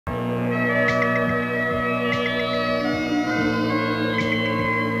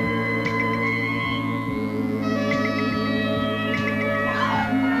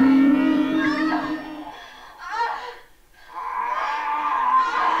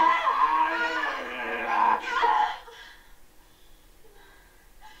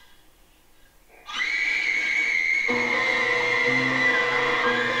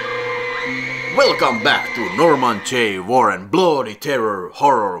Welcome back to Norman J. Warren Bloody Terror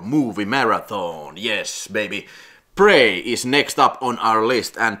Horror Movie Marathon. Yes, baby. Prey is next up on our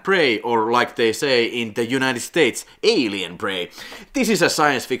list, and Prey, or like they say in the United States, Alien Prey. This is a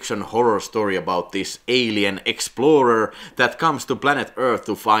science fiction horror story about this alien explorer that comes to planet Earth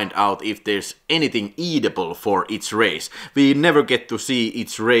to find out if there's anything eatable for its race. We never get to see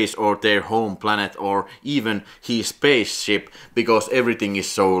its race or their home planet or even his spaceship because everything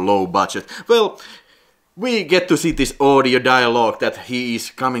is so low budget. Well, we get to see this audio dialogue that he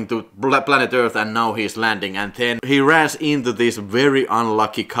is coming to planet Earth and now he's landing, and then he runs into this very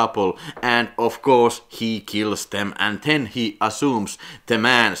unlucky couple and of course he kills them, and then he assumes the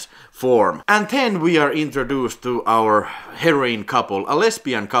man's form. And then we are introduced to our heroine couple, a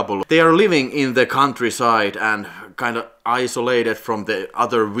lesbian couple. They are living in the countryside and kind of isolated from the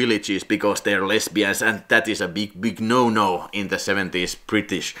other villages because they're lesbians, and that is a big no-no in the 70s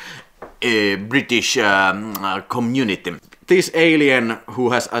British community. This alien who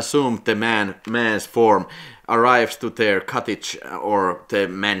has assumed the man's form arrives to their cottage or the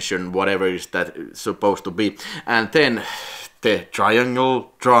mansion, whatever is that supposed to be, and then the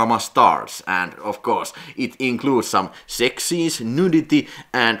triangle drama starts, and of course it includes some sex scenes, nudity,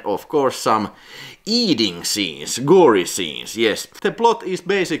 and of course some eating scenes, gory scenes. Yes, the plot is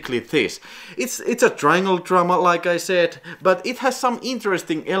basically this. It's a triangle drama, like I said, but it has some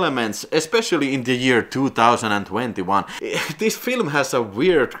interesting elements, especially in the year 2021. This film has a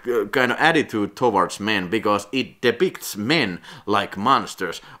weird kind of attitude towards men because it depicts men like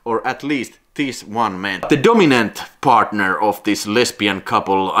monsters, or at least this one man. The dominant partner of this lesbian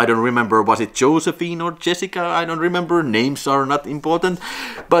couple, I don't remember, was it Josephine or Jessica? I don't remember, names are not important.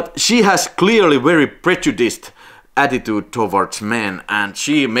 But she has clearly very prejudiced attitude towards men, and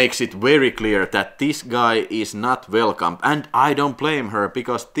she makes it very clear that this guy is not welcome. And I don't blame her,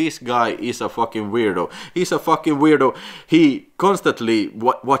 because this guy is a fucking weirdo. He's a fucking weirdo. He constantly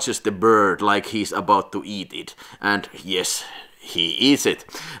watches the bird like he's about to eat it. And yes, he eats it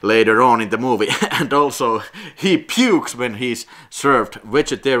later on in the movie, and also he pukes when he's served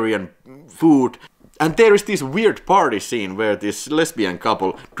vegetarian food. And there is this weird party scene where this lesbian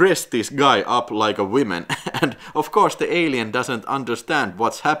couple dress this guy up like a woman, and of course the alien doesn't understand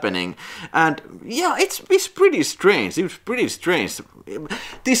what's happening. And yeah, it's pretty strange. It's pretty strange.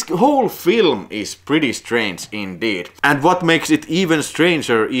 This whole film is pretty strange indeed. And what makes it even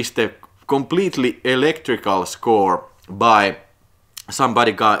stranger is the completely electrical score by some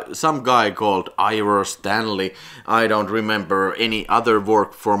guy called Ivor Stanley. I don't remember any other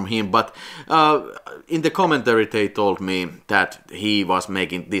work from him, but in the commentary they told me that he was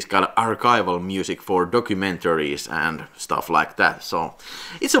making this kind of archival music for documentaries and stuff like that. So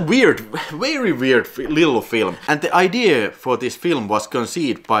it's a weird, very weird little film. And the idea for this film was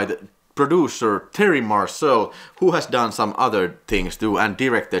conceived by the producer Terry Marcel, who has done some other things too and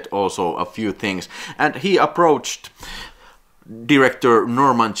directed also a few things. And he approached director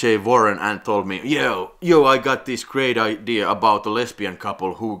Norman J. Warren and told me, yo, I got this great idea about a lesbian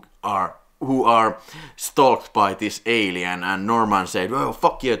couple who are stalked by this alien. And Norman said, well,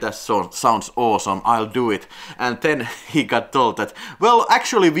 fuck yeah, that sounds awesome, I'll do it. And then he got told that, well,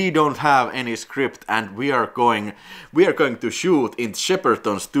 actually we don't have any script, and we are going to shoot in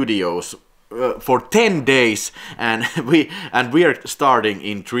Shepperton Studios for 10 days, and we are starting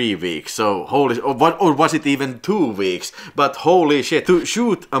in 3 weeks. So holy, or was it even 2 weeks? But holy shit, to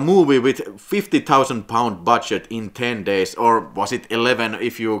shoot a movie with £50,000 budget in 10 days, or was it 11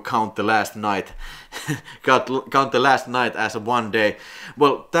 if you count the last night? count the last night as one day.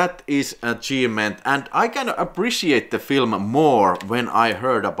 Well, that is an achievement, and I kind of appreciate the film more when I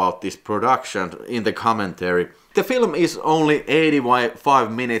heard about this production in the commentary. The film is only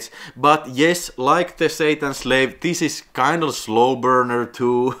 85 minutes, but yes, like The Satan's Slave, this is kind of slow burner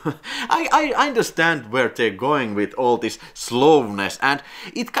too. I understand where they're going with all this slowness, and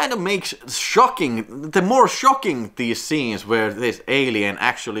it kind of makes shocking, the more shocking these scenes where this alien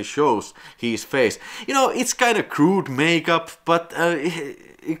actually shows his face. You know, it's kind of crude makeup, but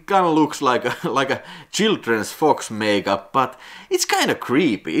it kind of looks like a children's Fox makeup, but it's kind of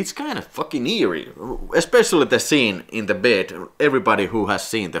creepy. It's kind of fucking eerie, especially the scene in the bed. Everybody who has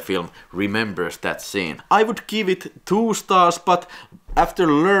seen the film remembers that scene. I would give it 2 stars, but after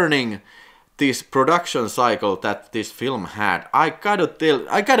learning this production cycle that this film had, I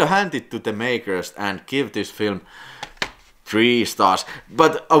gotta hand it to the makers and give this film 3 stars,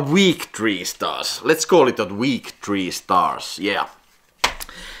 but a weak 3 stars. Let's call it a weak 3 stars, yeah.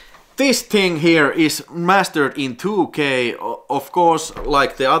 This thing here is mastered in 2K, of course,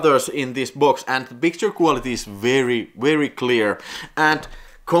 like the others in this box, and the picture quality is very, very clear. And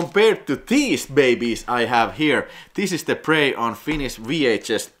compared to these babies I have here, this is the Prey on Finnish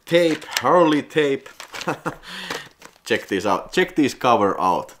VHS tape, Hurley tape. Check this out. Check this cover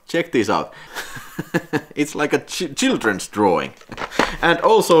out. Check this out. It's like a children's drawing. And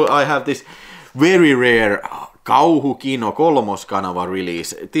also I have this very rare Kauhukino kolmoskanava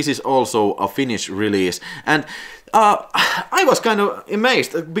release. This is also a Finnish release. And I was kind of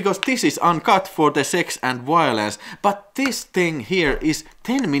amazed because this is uncut for the sex and violence, but this thing here is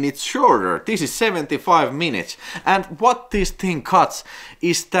 10 minutes shorter. This is 75 minutes. And what this thing cuts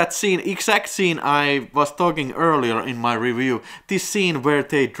is that scene, exact scene I was talking earlier in my review, this scene where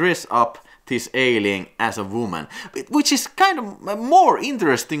they dress up this alien as a woman, which is kind of more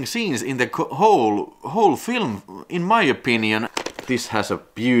interesting scenes in the whole film, in my opinion. This has a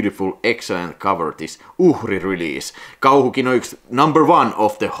beautiful, excellent cover, this Uhri release. Kauhukino #1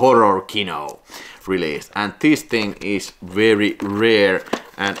 of the horror kino release. And this thing is very rare,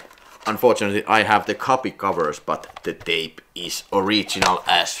 and unfortunately I have the copy covers, but the tape is original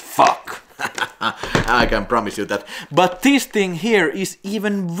as fuck. I can promise you that. But this thing here is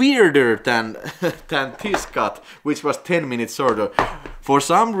even weirder than this cut, which was 10 minutes shorter. For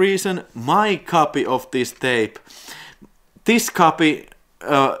some reason, my copy of this tape, this copy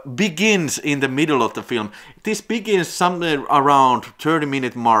begins in the middle of the film. This begins somewhere around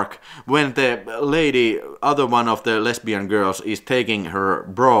 30-minute mark when the lady, other one of the lesbian girls, is taking her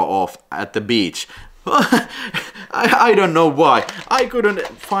bra off at the beach. I don't know why. I couldn't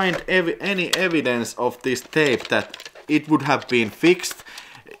find any evidence of this tape that it would have been fixed,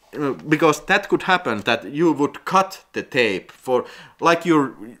 because that could happen, that you would cut the tape for, like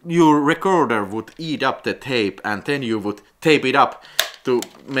your recorder would eat up the tape and then you would tape it up to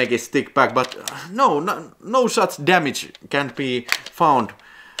make it stick back, but no such damage can be found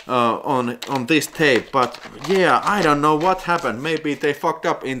on this tape. But yeah, I don't know what happened. Maybe they fucked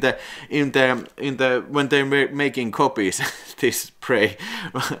up in the when they were making copies this Prey.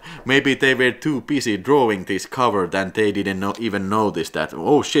 Maybe they were too busy drawing this cover that they didn't even notice that,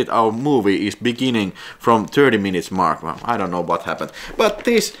 oh shit, our movie is beginning from 30 minutes mark. Well, I don't know what happened. But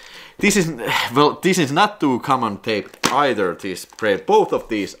this is not too common tape either, this Prey. Both of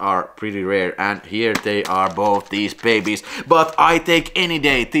these are pretty rare, and here they are, both these babies. But I take any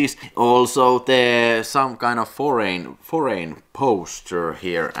day this. Also some kind of foreign poster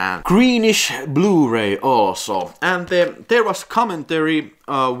here, and greenish Blu-ray also. And there was commentary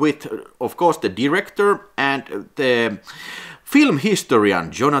with, of course, the director and the film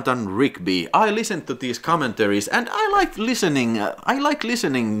historian Jonathan Rigby. I listened to these commentaries and I like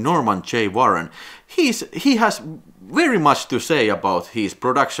listening Norman J. Warren. He has very much to say about his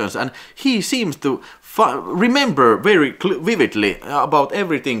productions, and he seems to remember very vividly about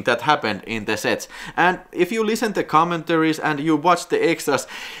everything that happened in the sets. And if you listen to commentaries and you watch the extras,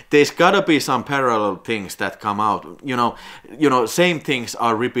 there's gotta be some parallel things that come out. You know, same things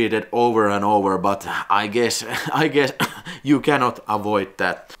are repeated over and over, but I guess you cannot avoid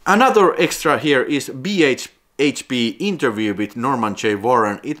that. Another extra here is BHP interview with Norman J.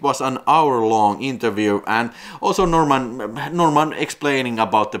 Warren. It was an hour-long interview, and also Norman explaining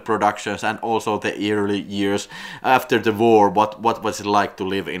about the productions and also the early years after the war, what was it like to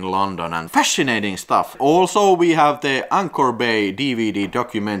live in London, and fascinating stuff. Also we have the Anchor Bay DVD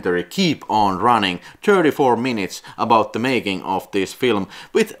documentary Keep On Running, 34 minutes about the making of this film,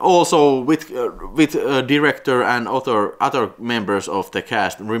 with director and other members of the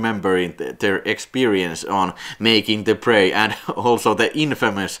cast remembering their experience on making the Prey, and also the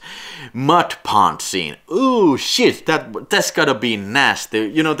infamous mud pond scene. Ooh shit, that's gotta be nasty.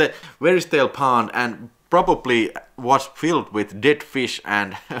 You know, the Verisdale pond and probably was filled with dead fish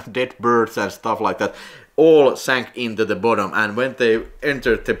and dead birds and stuff like that, all sank into the bottom, and when they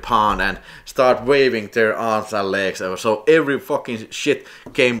entered the pond and start waving their arms and legs, so every fucking shit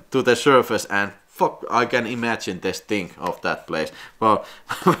came to the surface, and fuck, I can imagine the stink of that place. Well,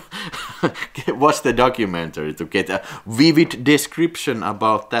 watch the documentary to get a vivid description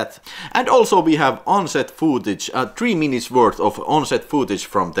about that. And also we have on-set footage, 3 minutes worth of on-set footage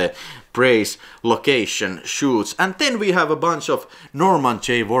from the Prey's location shoots. And then we have a bunch of Norman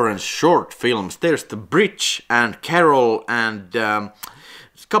J. Warren's short films. There's The Bridge and Carol and a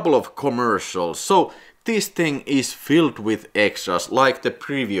couple of commercials. So this thing is filled with extras, like the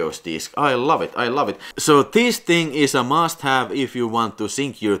previous disc. I love it, I love it. So this thing is a must-have if you want to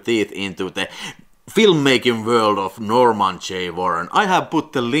sink your teeth into the filmmaking world of Norman J. Warren. I have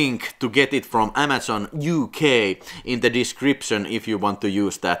put the link to get it from Amazon UK in the description if you want to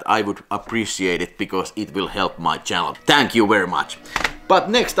use that. I would appreciate it because it will help my channel. Thank you very much. But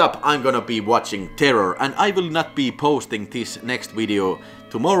next up I'm gonna be watching Terror, and I will not be posting this next video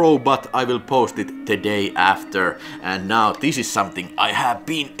tomorrow, but I will post it the day after. And now this is something I have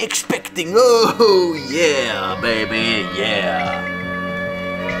been expecting. Oh yeah, baby, yeah.